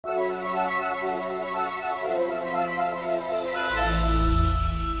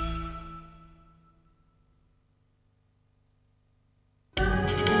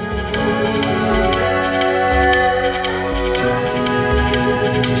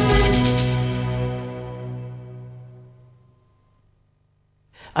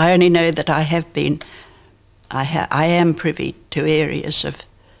I only know that I have been, I am privy to areas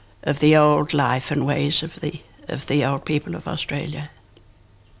of the old life and ways of the old people of Australia.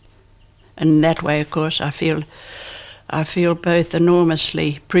 And in that way, of course, I feel both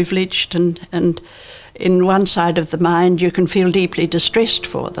enormously privileged and in one side of the mind you can feel deeply distressed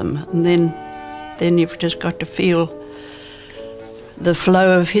for them, and then you've just got to feel the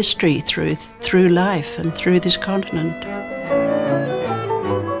flow of history through life and through this continent.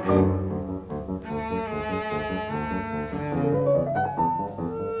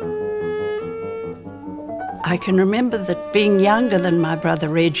 I can remember that being younger than my brother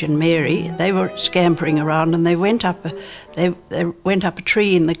Reg and Mary, they were scampering around and they went up a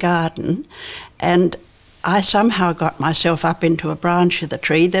tree in the garden, and I somehow got myself up into a branch of the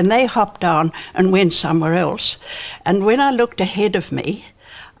tree. Then they hopped down and went somewhere else. And when I looked ahead of me,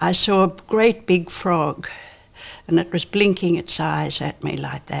 I saw a great big frog, and it was blinking its eyes at me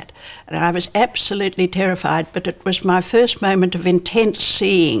like that. And I was absolutely terrified, but it was my first moment of intense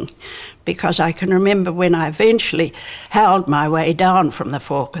seeing, because I can remember when I eventually howled my way down from the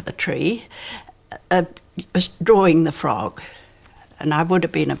fork of the tree, was drawing the frog. And I would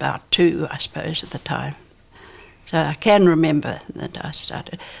have been about 2, I suppose, at the time. So I can remember that I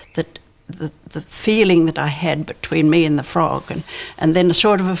started, that the feeling that I had between me and the frog, and then a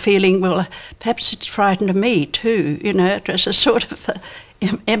sort of a feeling, well, perhaps it's frightened of me too, you know. It was a sort of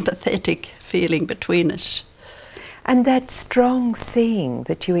empathetic feeling between us. And that strong seeing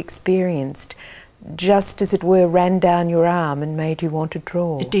that you experienced, just as it were, ran down your arm and made you want to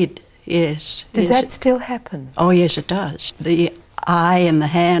draw. It did, yes. Does that still happen? Oh, yes, it does. The eye and the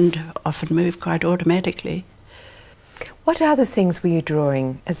hand often move quite automatically. What other things were you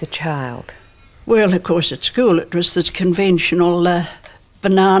drawing as a child? Well, of course, at school it was the conventional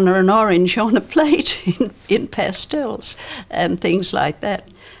banana and orange on a plate in pastels and things like that.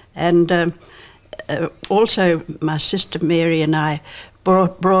 And also my sister Mary and I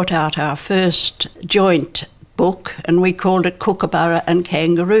brought out our first joint book, and we called it Kookaburra and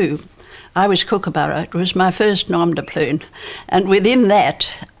Kangaroo. I was Kookaburra. It was my first nom de plume. And within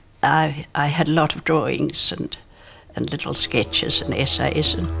that, I had a lot of drawings and little sketches and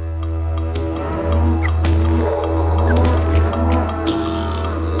essays.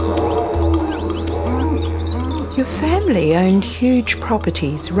 Your family owned huge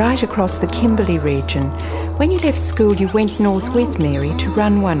properties right across the Kimberley region. When you left school, you went north with Mary to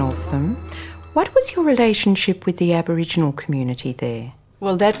run one of them. What was your relationship with the Aboriginal community there?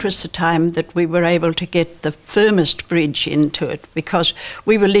 Well, that was the time that we were able to get the firmest bridge into it, because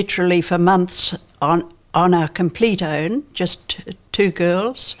we were literally for months on our complete own, just 2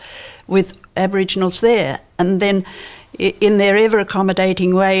 girls, with Aboriginals there. And then in their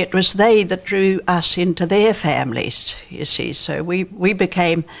ever-accommodating way, it was they that drew us into their families, you see. So we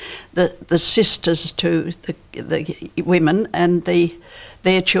became the sisters to the women, and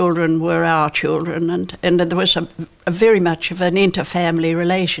their children were our children, and there was a very much of an inter-family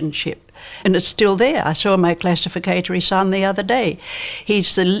relationship. And it's still there. I saw my classificatory son the other day. He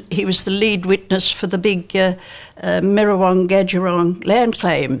was the lead witness for the big Merrawong-Gadgerong land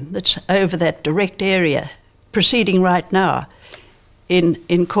claim that's over that direct area, proceeding right now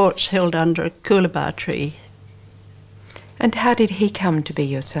in courts held under a coolabah tree. And how did he come to be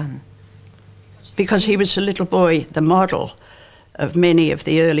your son? Because he was a little boy, the model of many of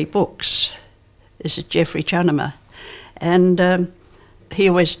the early books. This is Geoffrey Chunama. And he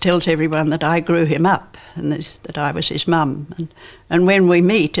always tells everyone that I grew him up and that I was his mum. And when we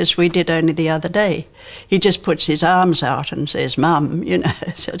meet, as we did only the other day, he just puts his arms out and says, "Mum," you know.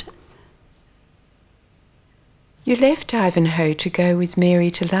 You left Ivanhoe to go with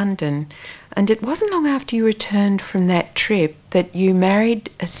Mary to London, and it wasn't long after you returned from that trip that you married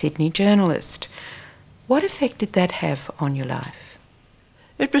a Sydney journalist. What effect did that have on your life?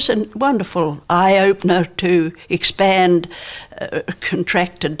 It was a wonderful eye-opener to expand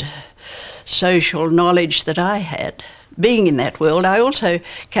contracted social knowledge that I had. Being in that world, I also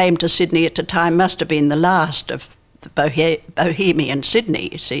came to Sydney at the time, must have been the last of the Bohemian Sydney,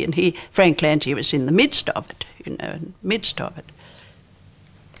 you see, and Frank Clancy was in the midst of it, you know, midst of it.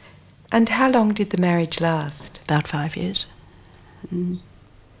 And how long did the marriage last? About 5 years. Mm.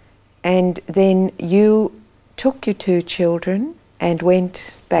 And then you took your 2 children and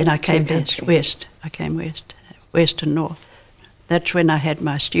went back and I came to the country. west. I came west and north. That's when I had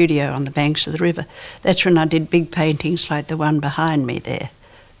my studio on the banks of the river. That's when I did big paintings like the one behind me there.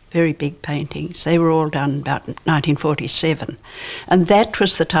 Very big paintings. They were all done about 1947. And that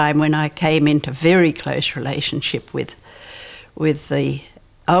was the time when I came into very close relationship with the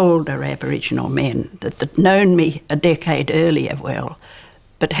older Aboriginal men that had known me a decade earlier well,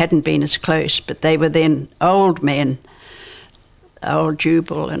 but hadn't been as close. But they were then old men, old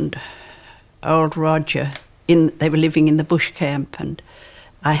Jubal and old Roger. They were living in the bush camp, and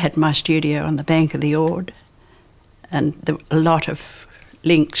I had my studio on the bank of the Ord, and a lot of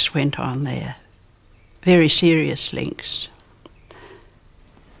links went on there, very serious links.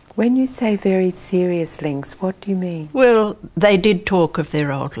 When you say very serious links, what do you mean? Well, they did talk of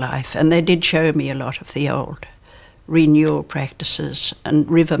their old life, and they did show me a lot of the old renewal practices and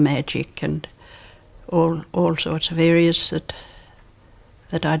river magic and all sorts of areas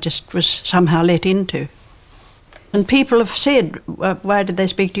that I just was somehow let into. And people have said, why did they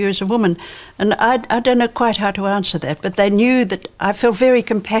speak to you as a woman? And I don't know quite how to answer that, but they knew that I felt very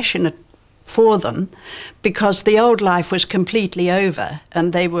compassionate for them because the old life was completely over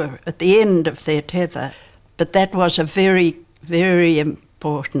and they were at the end of their tether. But that was a very, very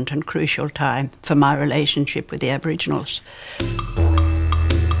important and crucial time for my relationship with the Aboriginals.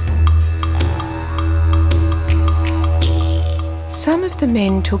 Some of the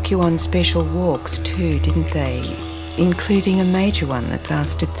men took you on special walks too, didn't they? Including a major one that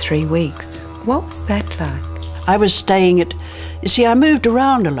lasted 3 weeks. What was that like? I was staying at, you see, I moved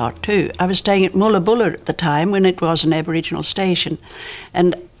around a lot too. I was staying at Mullabulla at the time when it was an Aboriginal station,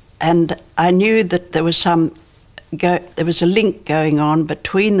 and I knew that there was a link going on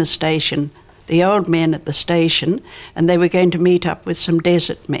between the station, the old men at the station, and they were going to meet up with some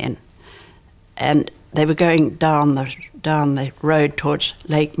desert men, and they were going down the road towards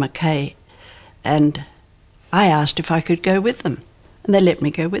Lake Mackay, and I asked if I could go with them, and they let me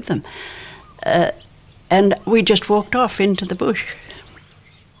go with them. And we just walked off into the bush.